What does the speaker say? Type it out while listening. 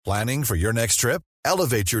Planning for your next trip?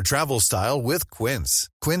 Elevate your travel style with Quince.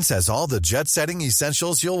 Quince has all the jet-setting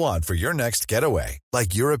essentials you'll want for your next getaway,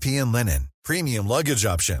 like European linen, premium luggage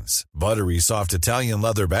options, buttery soft Italian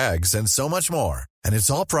leather bags, and so much more. And it's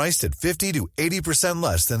all priced at 50 to 80%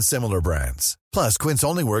 less than similar brands. Plus, Quince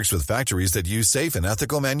only works with factories that use safe and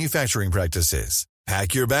ethical manufacturing practices.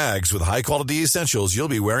 Pack your bags with high-quality essentials you'll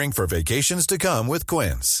be wearing for vacations to come with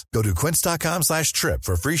Quince. Go to quince.com/trip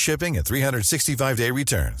for free shipping and 365-day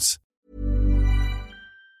returns.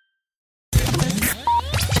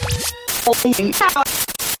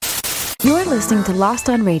 You're listening to Lost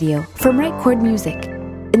on Radio from Right Chord Music.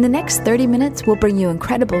 In the next 30 minutes, we'll bring you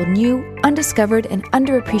incredible, new, undiscovered, and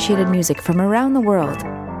underappreciated music from around the world.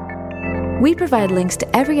 We provide links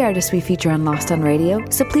to every artist we feature on Lost on Radio,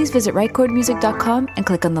 so please visit rightchordmusic.com and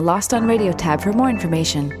click on the Lost on Radio tab for more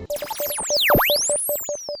information.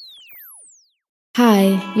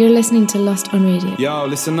 Hi, you're listening to Lost on Radio. Yo,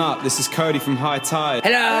 listen up. This is Cody from High Tide.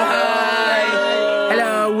 Hello! Hi!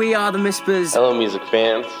 Hello, we are the Mispers. Hello, music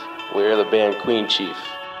fans. We're the band Queen Chief.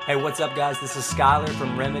 Hey, what's up, guys? This is Skylar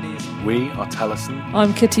from Remedies. We are Taliesin.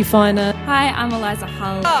 I'm Kitty Finer. Hi, I'm Eliza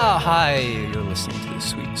Hull. Oh, hi. You're listening to the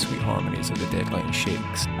sweet, sweet harmonies of the Deadline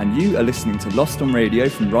Shakes. And you are listening to Lost on Radio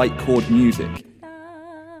from Right Chord Music. Is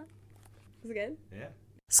it good? Yeah.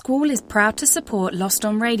 Squall is proud to support Lost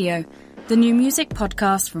on Radio, the new music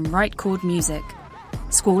podcast from Right Chord Music.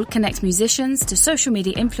 Squall connects musicians to social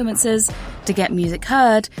media influencers to get music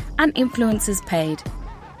heard and influencers paid.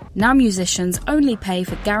 Now musicians only pay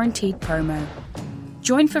for guaranteed promo.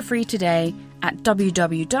 Join for free today at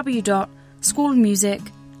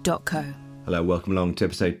www.squallmusic.co. Hello, welcome along to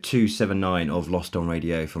episode 279 of Lost on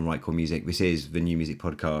Radio from Right Chord Music. This is the new music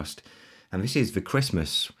podcast, and this is the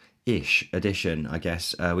Christmas-ish edition, I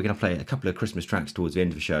guess. We're going to play a couple of Christmas tracks towards the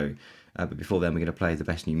end of the show, but before then we're going to play the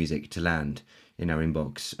best new music to land in our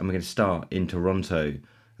inbox. And we're going to start in Toronto.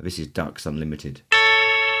 This is Ducks Unlimited.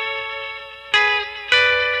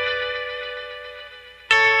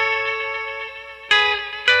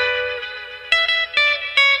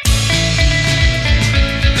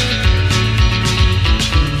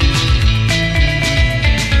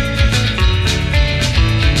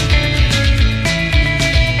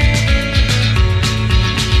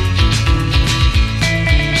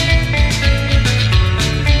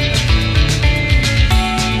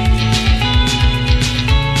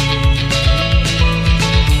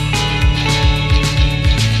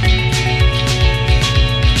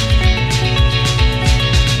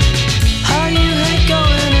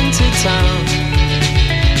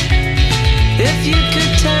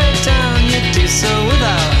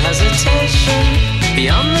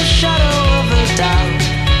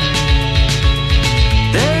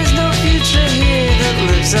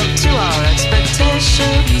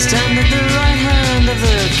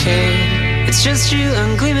 It's just you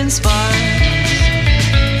and gleaming sparks.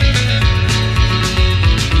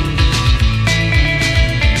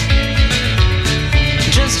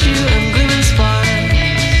 Just you and gleaming sparks.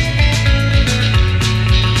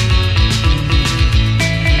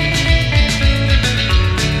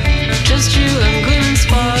 Just you and gleaming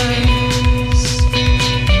sparks.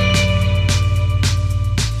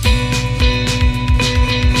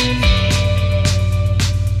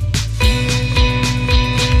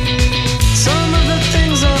 Some of the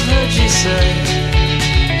things I've heard you say,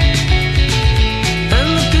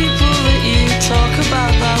 and the people that you talk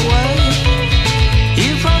about that way. You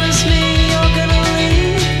promised me you're gonna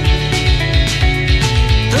leave.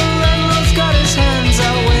 The landlord's got his hands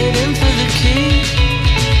out waiting for the key.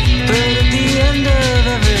 But at the end of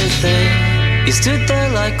everything, you stood there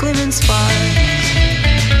like gleaming sparks.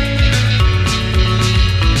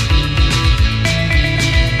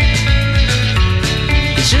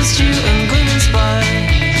 It's just you and gleaming sparks.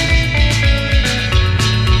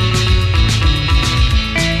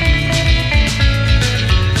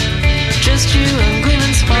 Just you and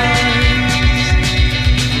gleaming sparks.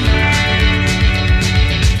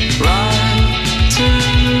 Right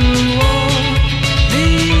toward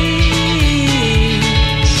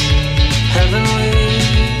these heavenly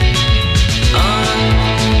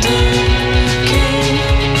under king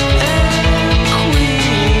and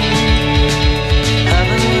queen.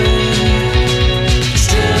 Heavenly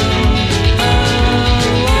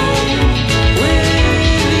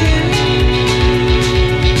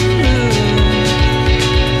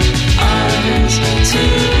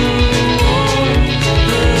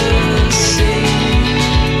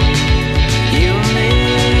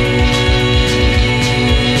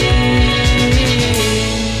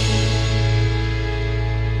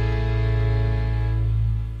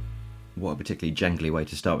slightly jangly way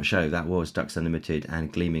to start a show. That was Ducks Unlimited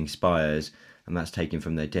and Gleaming Spires, and that's taken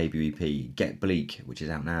from their debut EP, Get Bleak, which is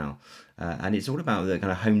out now. And it's all about the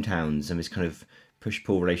kind of hometowns and this kind of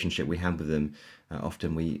push-pull relationship we have with them.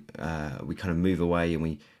 Often we kind of move away, and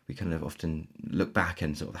we kind of often look back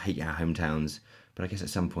and sort of hate our hometowns. But I guess at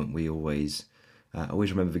some point we always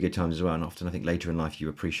remember the good times as well, and often I think later in life you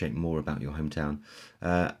appreciate more about your hometown.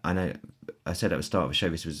 I know I said at the start of the show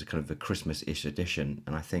this was kind of a Christmas-ish edition,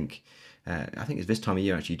 and I think it's this time of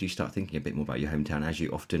year actually you do start thinking a bit more about your hometown as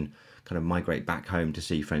you often kind of migrate back home to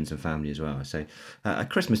see friends and family as well. So a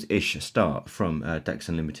Christmas-ish start from Ducks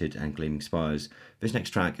Unlimited and Gleaming Spires. This next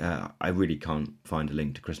track, I really can't find a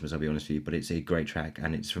link to Christmas, I'll be honest with you, but it's a great track,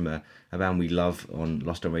 and it's from a band we love on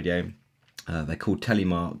Lost on Radio. They're called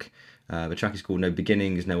Telemark. The track is called No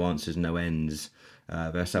Beginnings, No Answers, No Ends.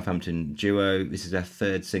 They're a Southampton duo. This is their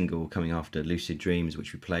third single coming after Lucid Dreams,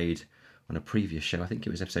 which we played on a previous show. I think it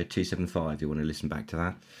was episode 275, if you want to listen back to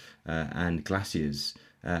that. And Glaciers.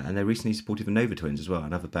 And they're recently supported the Nova Twins as well,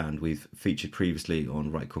 another band we've featured previously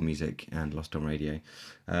on Right Chord Music and Lost on Radio.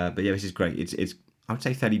 But yeah, this is great. It's I would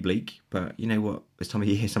say fairly bleak, but you know what? This time of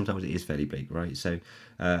year, sometimes it is fairly bleak, right? So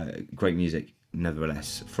great music,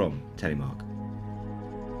 nevertheless, from Telemark.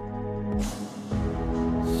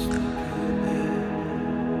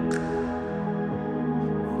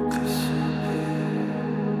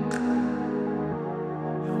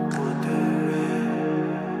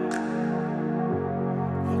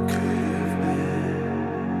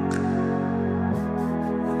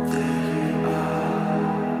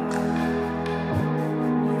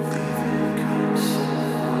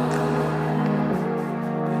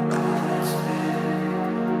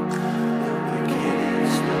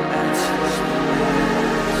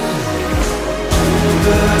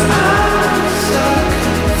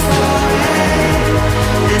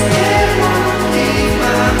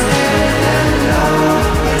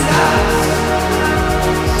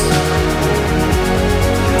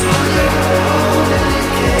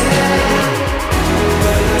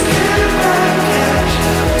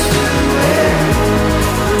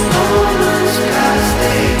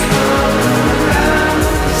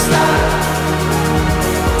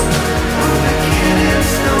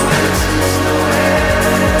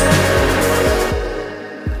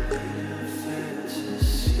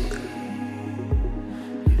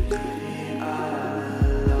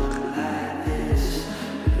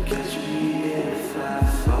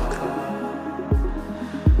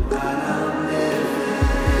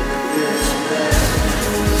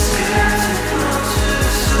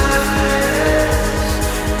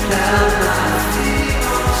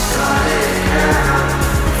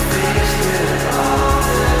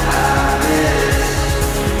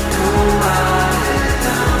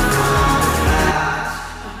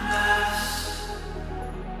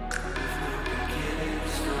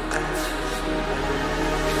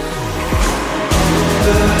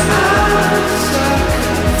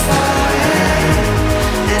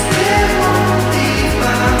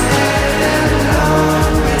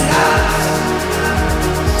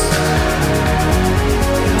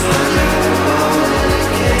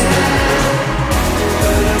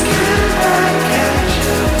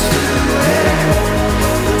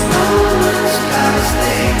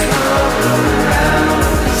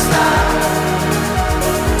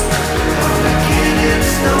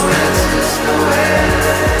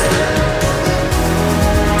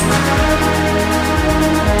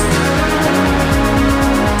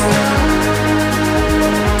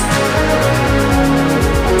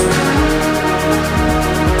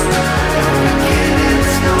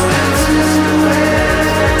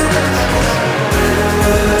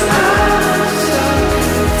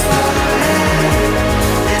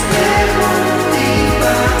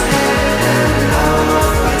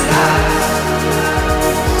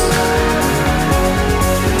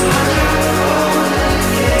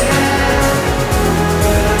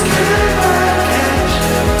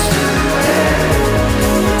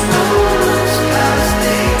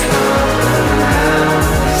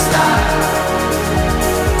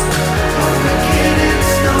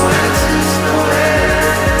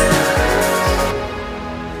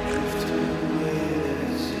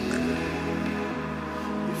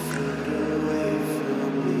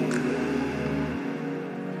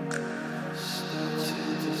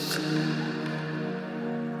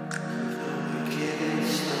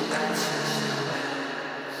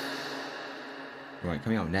 Right,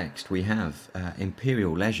 coming up next, we have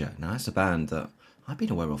Imperial Leisure. Now, that's a band that I've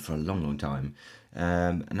been aware of for a long, long time.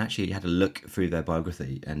 And actually had a look through their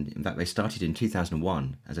biography. And in fact, they started in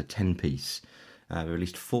 2001 as a 10-piece. They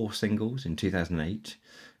released 4 singles in 2008.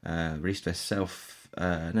 Released their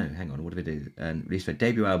what did we do? Released their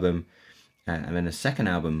debut album, and then a second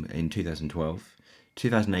album in 2012.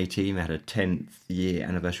 2018, they had a 10th year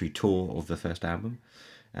anniversary tour of the first album.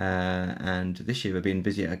 And this year they've been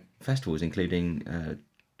busy at festivals, including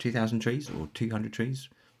 2,000 Trees, or 200 Trees.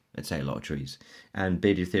 Let's say a lot of trees. And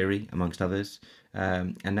Bearded Theory, amongst others.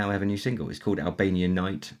 And now we have a new single. It's called Albanian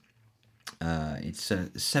Night. It's a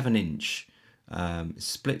 7-inch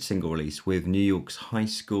split single release with New York's high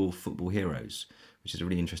school football heroes, which is a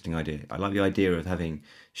really interesting idea. I like the idea of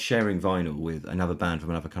sharing vinyl with another band from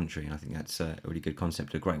another country, and I think that's a really good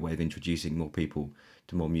concept, a great way of introducing more people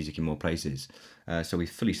to more music in more places. So we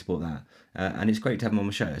fully support that. And it's great to have them on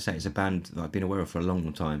the show. I say it's a band that I've been aware of for a long,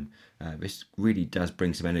 long time. This really does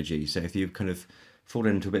bring some energy. So if you've kind of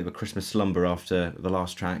fallen into a bit of a Christmas slumber after the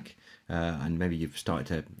last track, and maybe you've started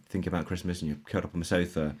to think about Christmas and you're curled up on the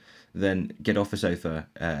sofa, then get off the sofa,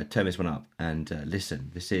 turn this one up and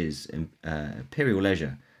listen. This is Imperial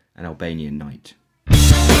Leisure, An Albanian Night. Got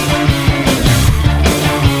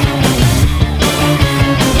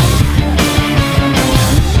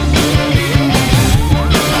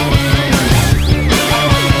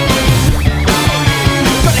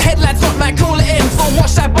the headlights up, man, call it in. Phone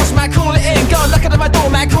watch that boss, man, call it in. Go look at my door,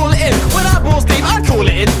 man, call it in. When I balls deep, I call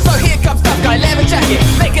it in. So here comes tough guy, leather jacket,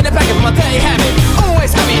 making a packet for my dirty habit.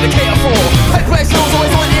 Always happy to cater for. Headway slows,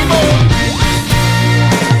 always wanting more.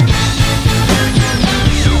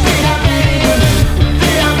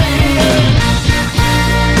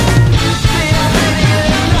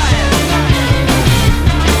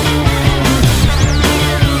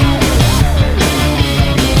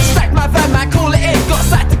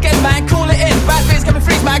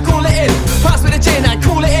 Man, call it in. Pass me the gin and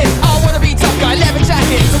call it in. I wanna be tough guy, leather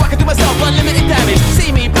jacket, so I can do myself unlimited damage.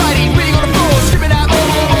 See me bloody, really on the floor, screaming out, oh,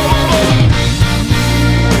 oh, oh, oh.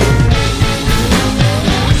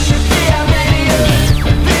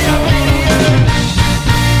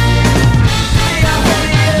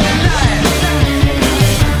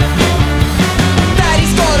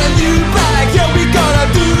 Daddy's got a new bag, yeah, we gotta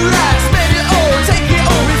do that. Spend it all, take it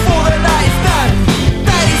all before the night is done.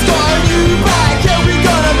 Daddy's got a new bag, yeah, we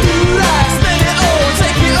gotta do that. Spend it all,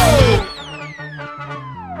 take it all.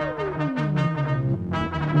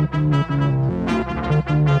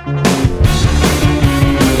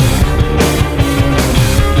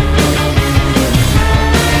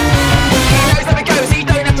 He knows how it goes, he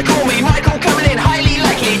don't have to call me. Michael coming in, highly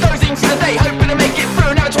likely. Dozing for the day, hoping to make it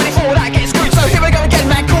through. Now at 24, that gets screwed. So here we go again,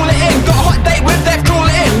 man, call it in. Got a hot date with Dev, call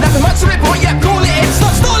it in. Nothing much to report, yeah, call it in.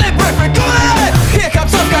 Stop stalling, brethren, call it in. Here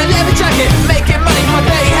comes some guy, leather jacket, making money from my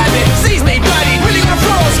dirty habit. Sees me, bloody, really on the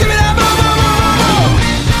floor, screaming out, boom, boom, boom, boom.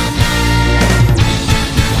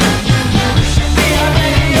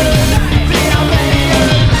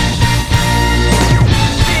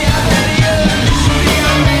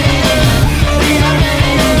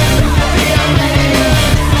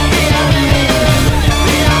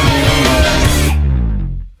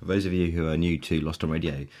 For those of you who are new to Lost on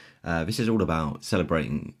Radio, this is all about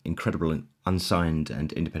celebrating incredible and unsigned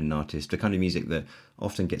and independent artists, the kind of music that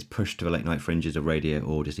often gets pushed to the late night fringes of radio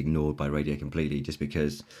or just ignored by radio completely just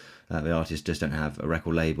because the artists just don't have a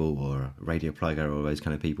record label or a radio plugger or those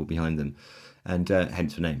kind of people behind them, and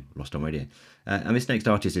hence the name, Lost on Radio. And this next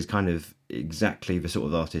artist is kind of exactly the sort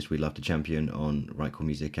of artist we love to champion on Right Chord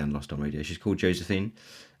Music and Lost on Radio. She's called Josephine.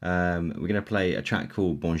 We're going to play a track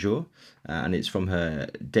called Bonjour, and it's from her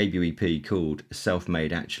debut EP called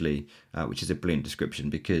Self-Made Actually, which is a brilliant description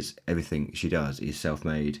because everything she does is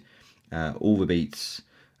self-made. All the beats,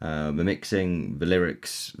 the mixing, the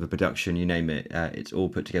lyrics, the production, you name it, it's all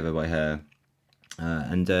put together by her.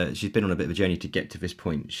 And she's been on a bit of a journey to get to this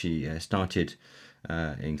point. She started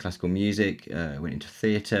in classical music, went into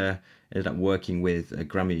theatre, ended up working with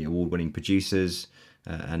Grammy award-winning producers,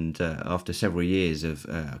 and after several years of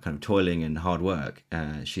kind of toiling and hard work,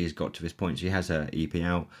 she has got to this point. She has her EP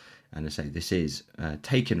out, and I say this is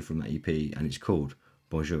taken from that EP, and it's called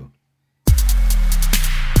Bonjour.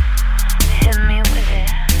 Hit me with it.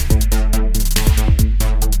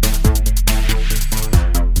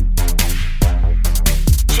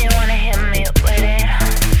 Do you wanna hit me with it?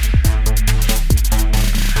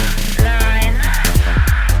 9,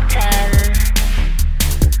 10.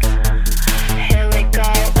 Here we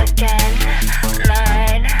go again.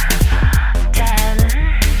 9, 10.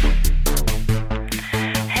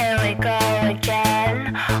 Here we go again.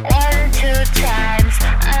 1, 2 times.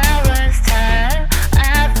 Hours time.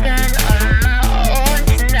 I've been on my own.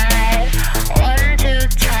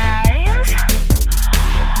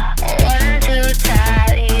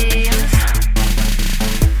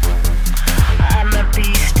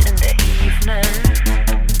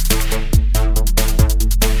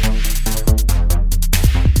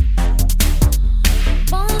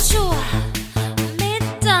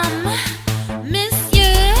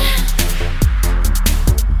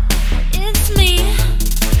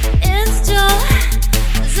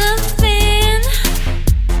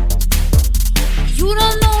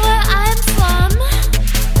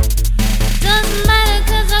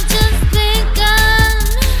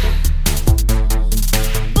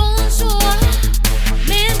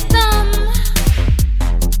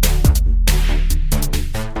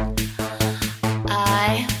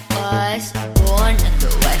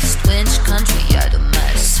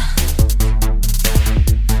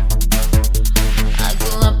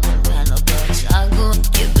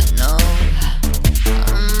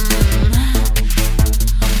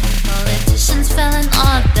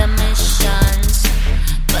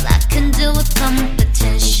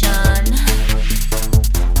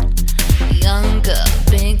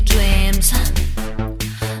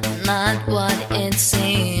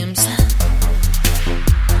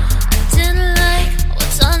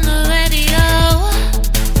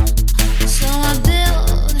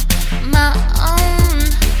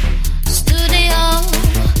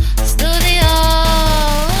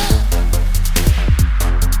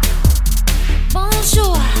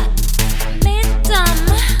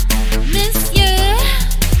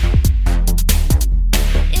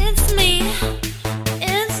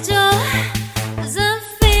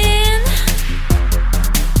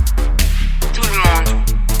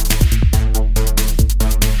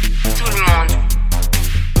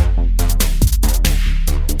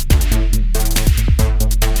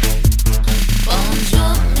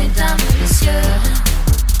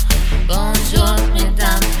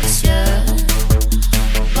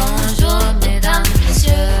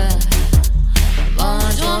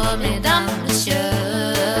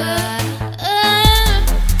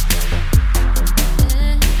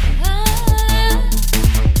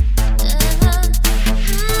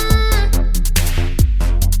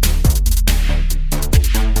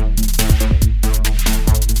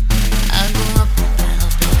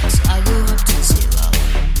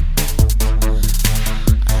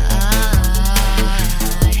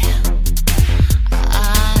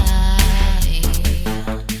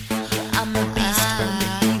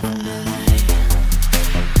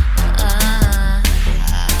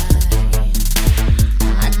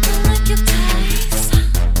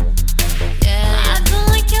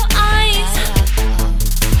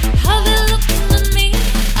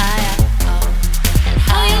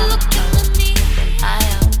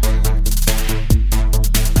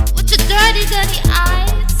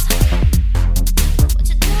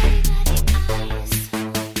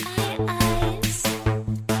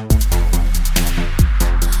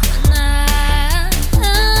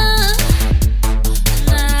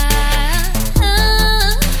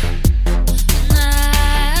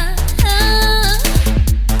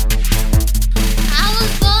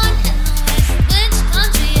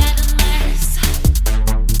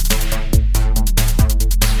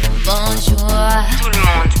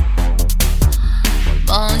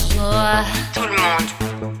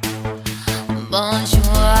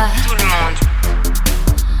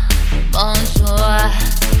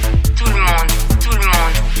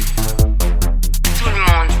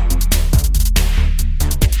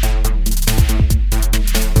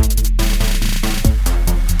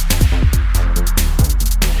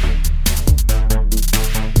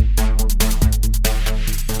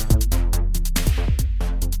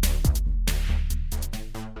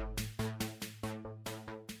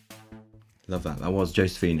 was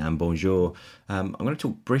Josephine and Bonjour. I'm going to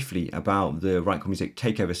talk briefly about the Right Chord Music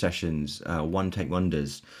Takeover Sessions, One Take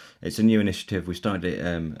Wonders. It's a new initiative. We started it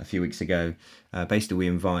a few weeks ago. Basically, we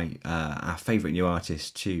invite our favourite new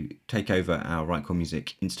artists to take over our Right Chord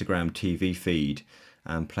Music Instagram TV feed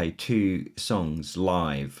and play 2 songs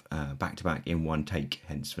live, back-to-back in one take,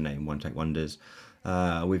 hence the name One Take Wonders.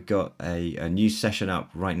 We've got a new session up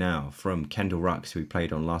right now from Kendall Rux, who we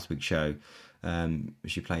played on last week's show.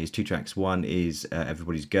 She plays 2 tracks. One is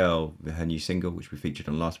Everybody's Girl, her new single, which we featured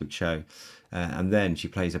on last week's show. And then she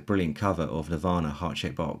plays a brilliant cover of Nirvana, Heart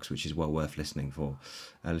Shaped Box, which is well worth listening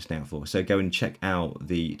out for. So go and check out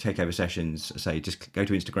the takeover sessions. Say, just go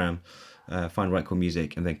to Instagram, find Right Chord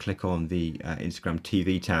Music, and then click on the Instagram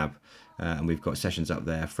TV tab. And we've got sessions up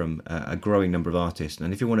there from a growing number of artists.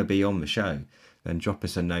 And if you want to be on the show, then drop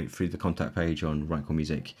us a note through the contact page on Right Chord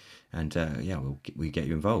Music, and we'll get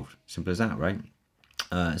you involved. Simple as that, right?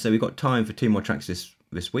 So we've got time for 2 more tracks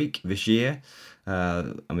this year,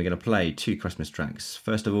 and we're going to play 2 Christmas tracks.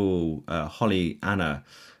 First of all, Holly Anna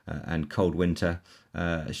and Cold Winter.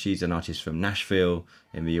 She's an artist from Nashville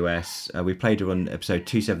in the US. We played her on episode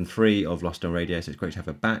 273 of Lost on Radio, so it's great to have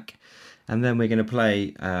her back. And then we're going to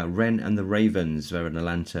play Wren and the Ravens. They're an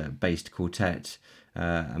Atlanta-based quartet.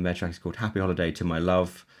 And their track is called Happy Holiday to My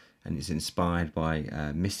Love, and it's inspired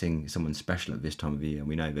by missing someone special at this time of year. And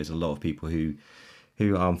we know there's a lot of people who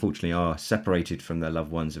unfortunately are separated from their loved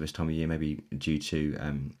ones at this time of year, maybe due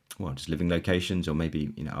to just living locations, or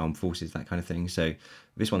maybe armed forces, that kind of thing. So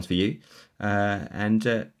this one's for you.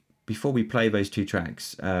 And before we play those 2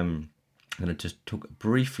 tracks, I'm going to just talk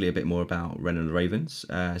briefly a bit more about Wren and the Ravens.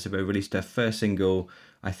 So they released their first single,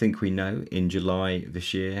 I Think We Know, in July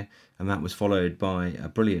this year, and that was followed by a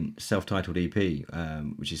brilliant self-titled EP,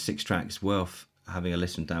 which is 6 tracks, worth having a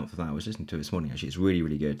listen out for that. I was listening to it this morning, actually. It's really,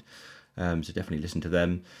 really good. So definitely listen to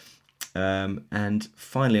them. And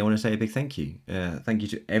finally, I want to say a big thank you. Thank you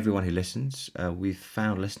to everyone who listens. We've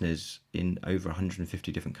found listeners in over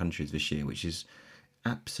 150 different countries this year, which is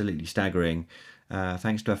absolutely staggering.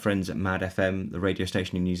 Thanks to our friends at Mad FM, the radio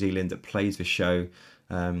station in New Zealand that plays the show.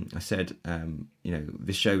 I said,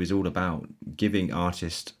 this show is all about giving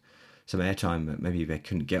artists some airtime that maybe they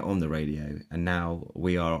couldn't get on the radio, and now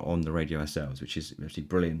we are on the radio ourselves, which is absolutely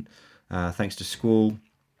brilliant. Thanks to Squall,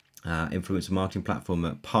 influencer marketing platform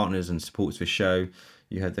that partners and supports this show.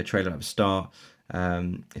 You heard the trailer at the start.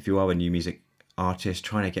 If you are a new music artist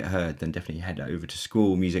trying to get heard, then definitely head over to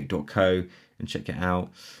squallmusic.co and check it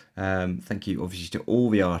out. Thank you obviously to all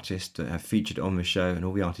the artists that have featured on the show and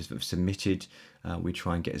all the artists that have submitted. We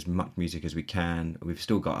try and get as much music as we can. We've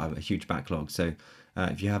still got a huge backlog, so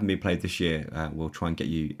if you haven't been played this year, we'll try and get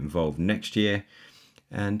you involved next year.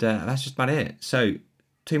 And that's just about it. So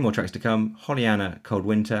 2 more tracks to come: Holly Anna, Cold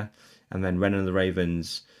Winter, and then Wren and the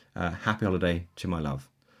Ravens, Happy Holiday to My Love.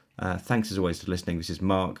 Thanks as always for listening. This is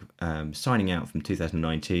Mark signing out from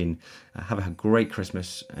 2019. Have a great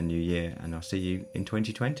Christmas and New Year, and I'll see you in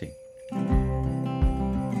 2020.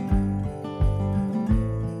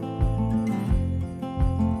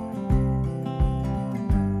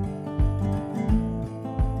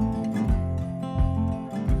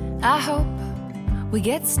 I hope we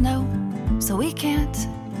get snow so we can't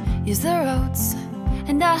use the roads,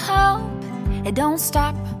 and I hope it don't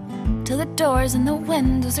stop till the doors and the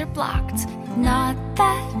windows are blocked. Not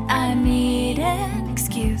that I need an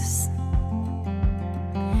excuse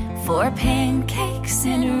for pancakes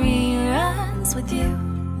and reruns with you,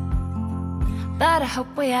 but I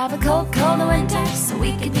hope we have a cold, cold winter so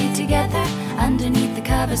we can be together. Underneath the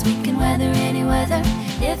covers we can weather any weather.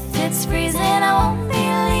 If it's freezing I won't be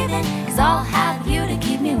leaving, 'cause I'll have you to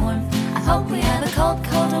keep me warm. I hope we have a cold,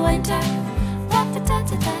 cold winter. Da da da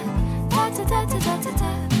da da da da da da da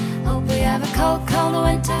da. Hope we have a cold, cold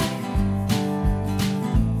winter.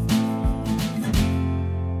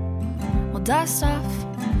 We'll dust off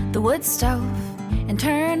the wood stove and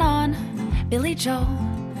turn on Billy Joel.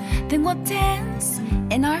 Then we'll dance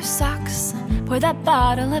in our socks, pour that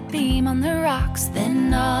bottle of Beam on the rocks.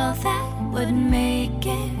 Then all that would make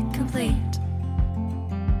it complete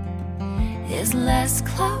is less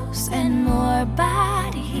clothes and more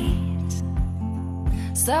body heat.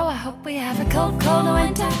 So I hope we have a cold, cold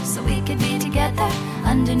winter so we could be together.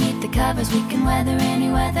 Underneath the covers we can weather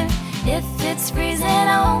any weather. If it's freezing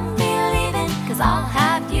I won't be leaving, 'cause I'll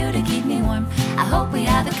have you to keep me warm. I hope we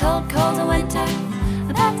have a cold, cold winter.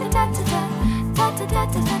 Da da da da da da da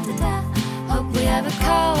da da da da. Hope we have a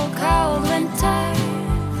cold, cold winter.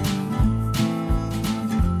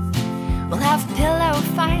 We'll have pillow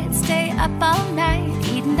fights, stay up all night,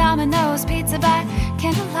 eating Domino's pizza by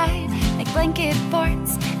candlelight, make blanket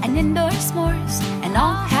forts and indoor s'mores, and and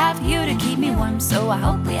I'll have you to keep me warm. So I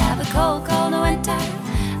hope we have a cold, cold winter.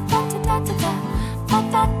 Ba-da-da-da-da,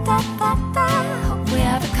 ba-da-da-da-da. Hope we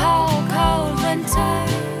have a cold, cold winter.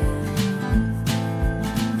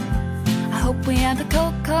 I hope we have a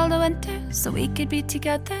cold, cold winter, so we could be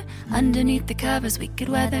together. Underneath the covers we could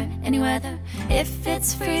weather any weather. If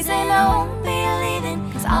it's freezing, I won't be leaving,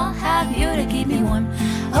 'cause I'll have you to keep me warm.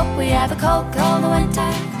 Hope we have a cold, cold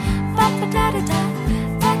winter. Ba-da-da-da-da,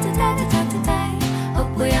 ba-da-da-da-da-da.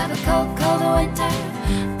 Hope we have a cold, cold winter.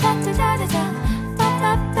 Ba-da-da-da-da,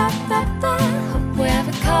 ba-da-da-da-da. Hope we have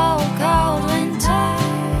a cold, cold winter.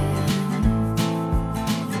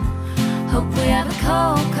 Hope we have a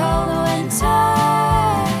cold, cold winter.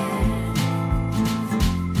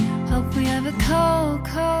 Hope we have a cold,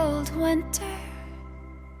 cold winter.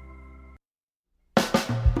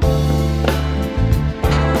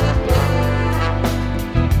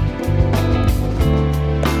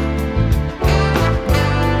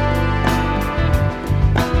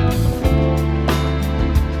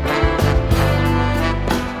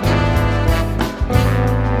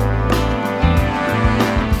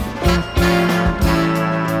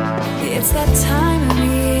 It's that time of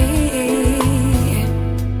year.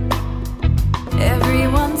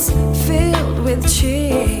 Everyone's filled with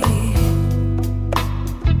cheer.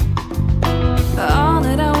 All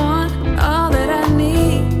that I want, all that I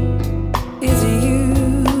need is you.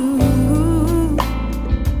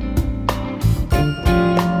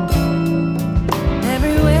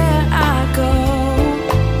 Everywhere I go,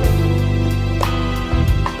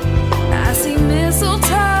 I see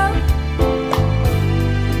mistletoe.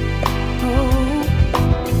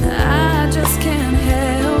 I just can't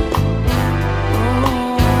help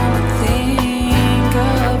but think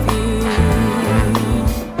of you.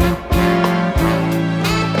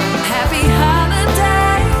 Happy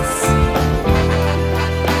holidays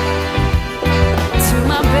to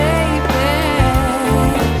my baby.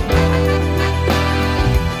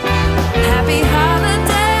 Happy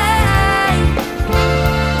holiday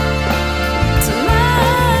to my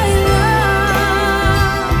love.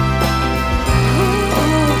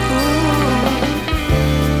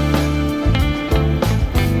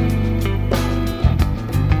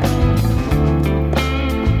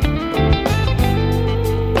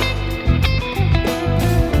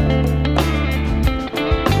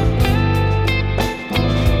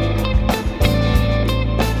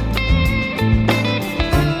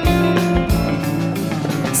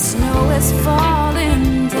 Snow is falling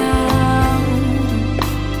down,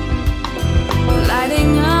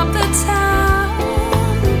 lighting up the town,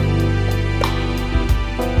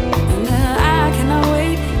 and I cannot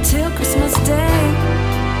wait till Christmas Day.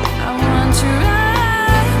 I want you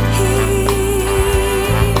right here,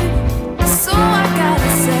 so I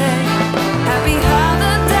gotta say happy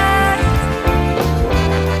holiday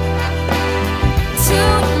to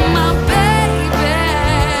my baby.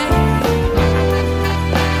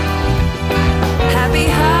 Happy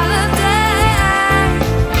holiday,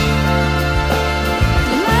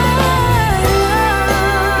 my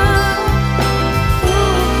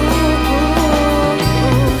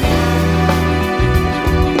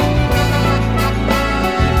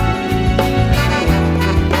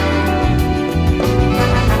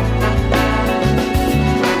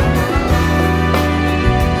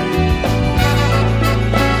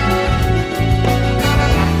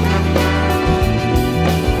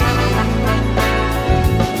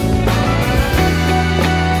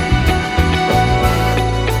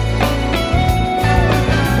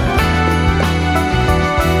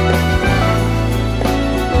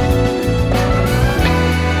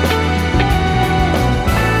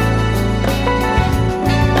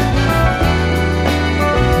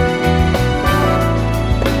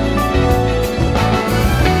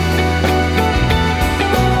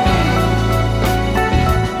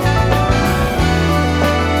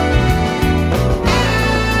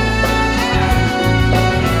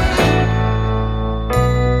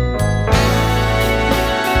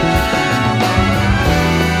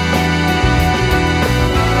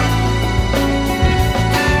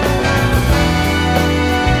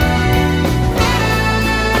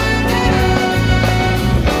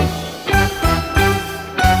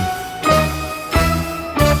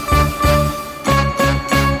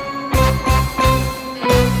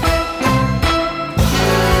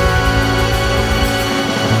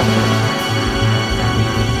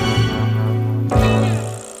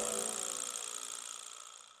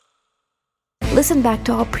Listen back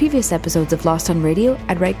to all previous episodes of Lost on Radio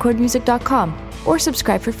at rightchordmusic.com or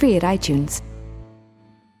subscribe for free at iTunes.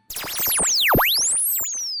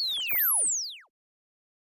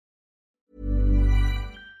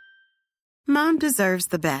 Mom deserves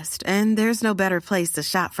the best, and there's no better place to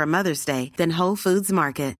shop for Mother's Day than Whole Foods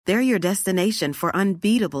Market. They're your destination for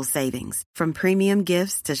unbeatable savings, from premium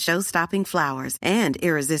gifts to show-stopping flowers and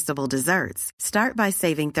irresistible desserts. Start by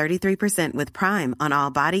saving 33% with Prime on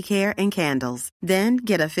all body care and candles. Then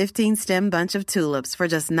get a 15-stem bunch of tulips for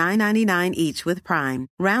just $9.99 each with Prime.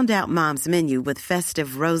 Round out Mom's menu with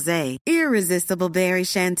festive rosé, irresistible berry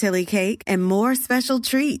chantilly cake, and more special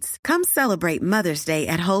treats. Come celebrate Mother's Day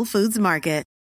at Whole Foods Market.